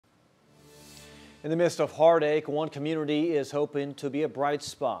In the midst of heartache, one community is hoping to be a bright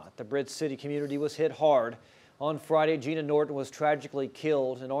spot. The Bridge City community was hit hard. On Friday, Gina Norton was tragically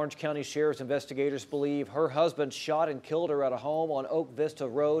killed, and Orange County Sheriff's investigators believe her husband shot and killed her at a home on Oak Vista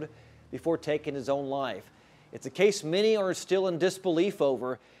Road before taking his own life. It's a case many are still in disbelief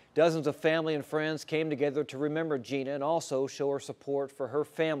over. Dozens of family and friends came together to remember Gina and also show her support for her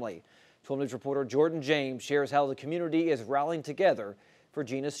family. 12 News reporter Jordan James shares how the community is rallying together for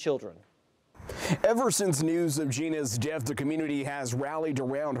Gina's children. Ever since news of Gina's death, the community has rallied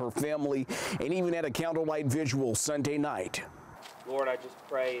around her family and even had a candlelight vigil Sunday night. Lord, I just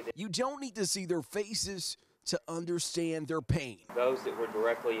pray that you don't need to see their faces to understand their pain. those that were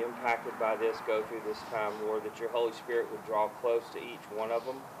directly impacted by this go through this time, Lord, that your Holy Spirit would draw close to each one of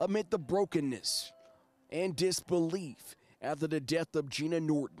them. Amid the brokenness and disbelief after the death of Gina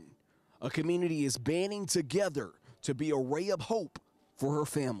Norton, a community is banding together to be a ray of hope for her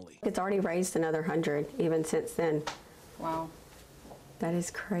family. It's already raised another 100 even since then. Wow. That is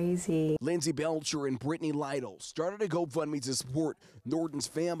crazy. Lindsay Belcher and Brittany Lytle started a GoFundMe to support Norton's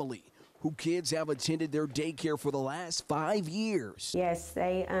family, whose kids have attended their daycare for the last 5 years. Yes,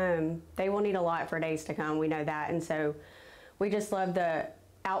 they will need a lot for days to come. We know that, and so we just love the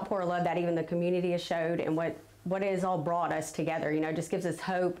outpour of love that even the community has showed, and what it has all brought us together. You know, just gives us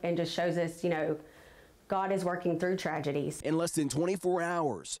hope and just shows us, you know, God is working through tragedies. In less than 24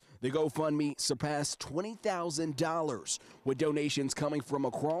 hours, the GoFundMe surpassed $20,000 with donations coming from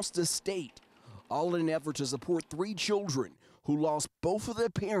across the state, all in an effort to support 3 children who lost both of their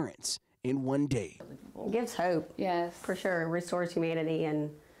parents in one day. It gives hope, Yes. for sure. Restores humanity and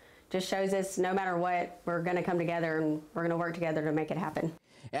just shows us no matter what, we're going to come together and we're going to work together to make it happen.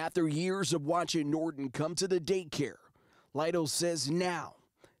 After years of watching Norton come to the daycare, Lytle says now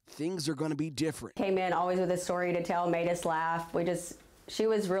things are going to be different. Came in always with a story to tell, made us laugh. She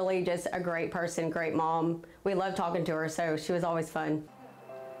was really just a great person, great mom. We loved talking to her, so she was always fun.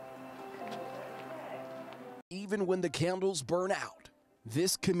 Even when the candles burn out,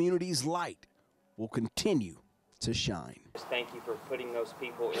 this community's light will continue to shine. Thank you for putting those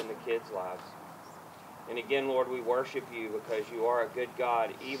people in the kids' lives. And again, Lord, we worship you because you are a good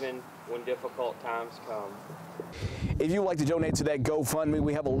God, even when difficult times come. If you'd like to donate to that GoFundMe,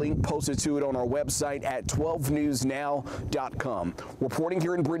 we have a link posted to it on our website at 12newsnow.com. Reporting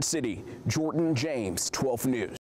here in Bridge City, Jordan James, 12 News.